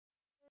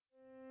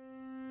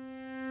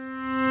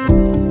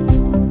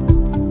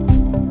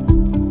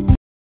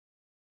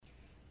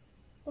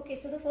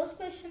first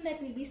question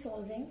that we'll be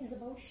solving is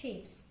about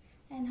shapes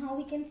and how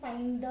we can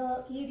find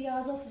the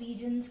areas of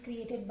regions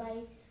created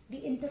by the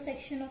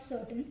intersection of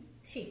certain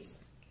shapes.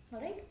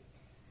 Alright,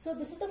 so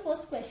this is the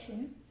first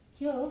question.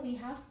 Here we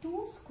have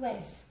two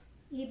squares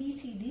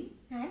ABCD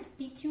and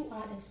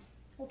PQRS.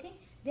 Okay,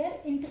 they are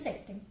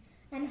intersecting.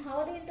 And how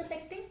are they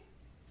intersecting?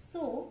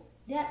 So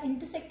they are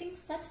intersecting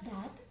such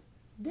that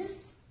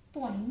this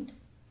point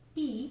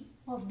P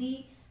of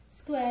the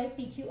square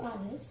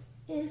PQRS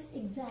is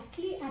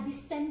exactly at the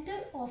center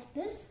of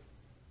this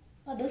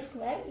other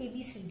square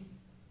ABCD.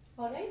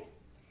 Alright,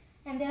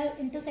 and they are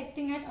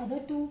intersecting at other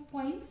 2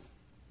 points.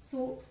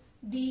 So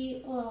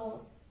the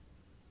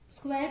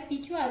square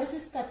PQRS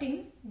is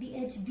cutting the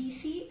edge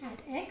BC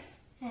at X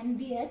and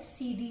the edge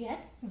CD at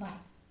Y.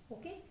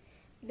 Okay,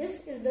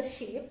 this is the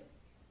shape,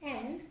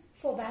 and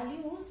for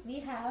values we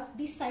have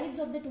the sides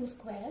of the two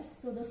squares.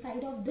 So the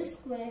side of this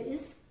square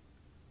is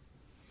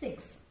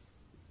 6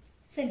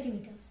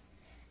 centimeters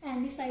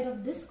and the side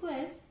of this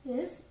square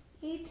is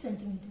 8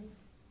 centimeters.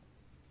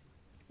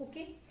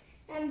 Okay,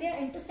 and they are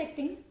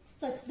intersecting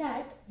such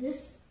that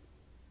this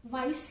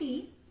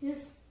YC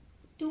is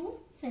 2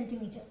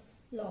 centimeters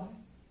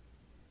long.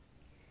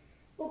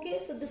 Okay,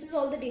 so this is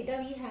all the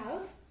data we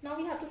have. Now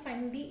we have to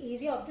find the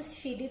area of this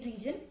shaded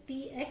region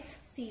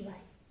PXCY.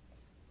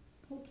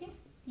 Okay,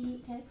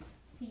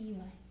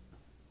 PXCY.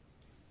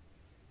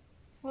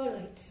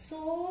 Alright,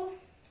 so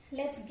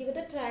let's give it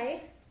a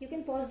try. You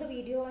can pause the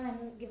video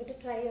and give it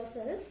a try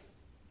yourself.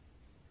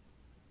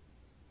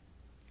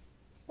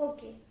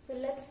 Okay, so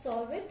let's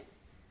solve it.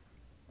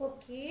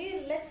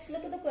 Okay, let's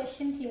look at the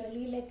question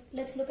clearly.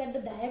 Let's look at the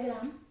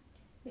diagram,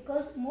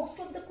 because most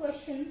of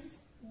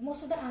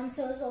the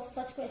answers of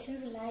such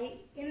questions lie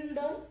in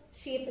the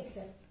shape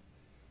itself.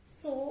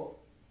 So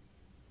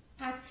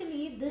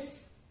actually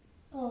this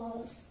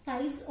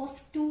size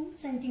of 2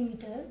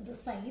 centimeter, the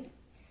side,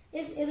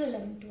 is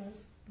irrelevant to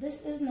us.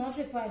 This is not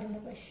required in the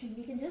question.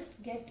 We can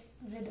just get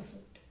rid of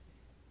it.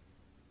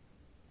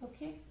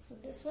 Okay, so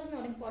this was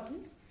not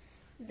important.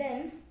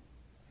 Then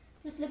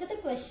just look at the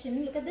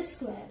question, look at this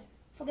square.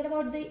 Forget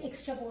about the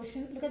extra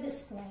portion, look at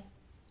this square.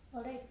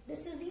 Alright,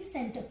 this is the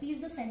center. P is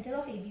the center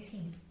of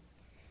ABCD.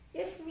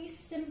 If we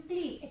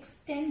simply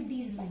extend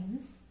these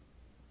lines,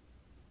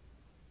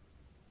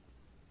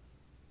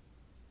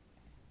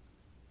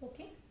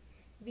 okay,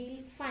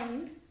 we'll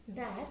find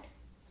that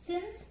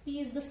since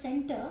P is the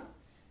center,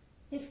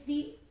 if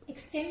we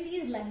extend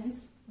these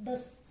lines,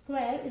 the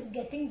square is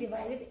getting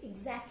divided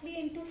exactly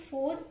into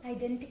 4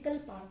 identical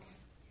parts.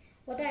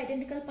 What are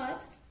identical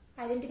parts?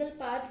 Identical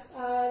parts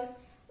are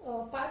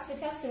parts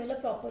which have similar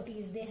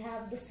properties. They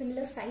have the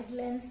similar side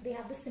lengths, they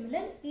have the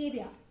similar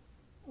area.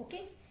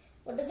 Okay,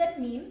 what does that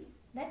mean?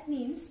 That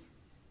means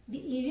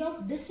the area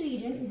of this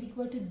region is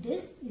equal to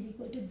this, is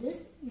equal to this,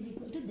 is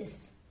equal to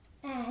this.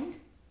 And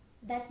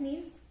that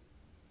means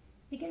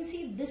we can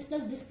see this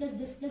plus this plus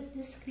this plus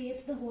this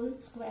creates the whole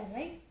square,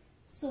 right?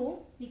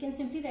 So we can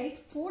simply write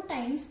 4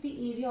 times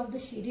the area of the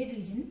shaded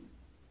region,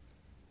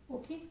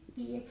 okay,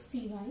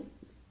 PXCY,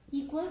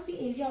 equals the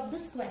area of the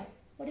square.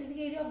 What is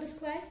the area of the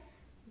square?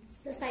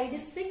 The side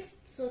is 6,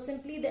 so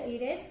simply the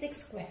area is 6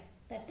 square,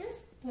 that is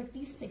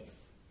 36.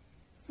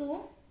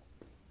 So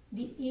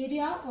the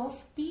area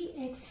of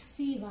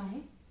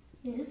PXCY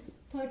is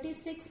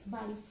 36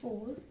 by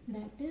 4,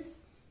 that is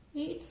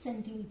 8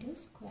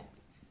 centimeters square.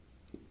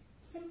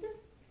 Simple.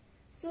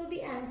 So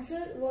the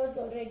answer was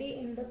already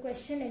in the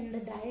question, in the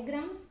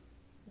diagram.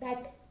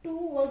 That 2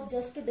 was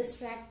just to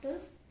distract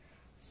us.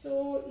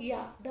 So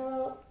yeah,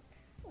 the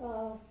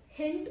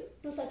hint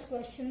to such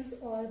questions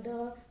or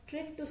the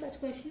trick to such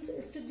questions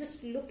is to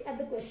just look at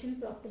the question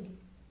properly.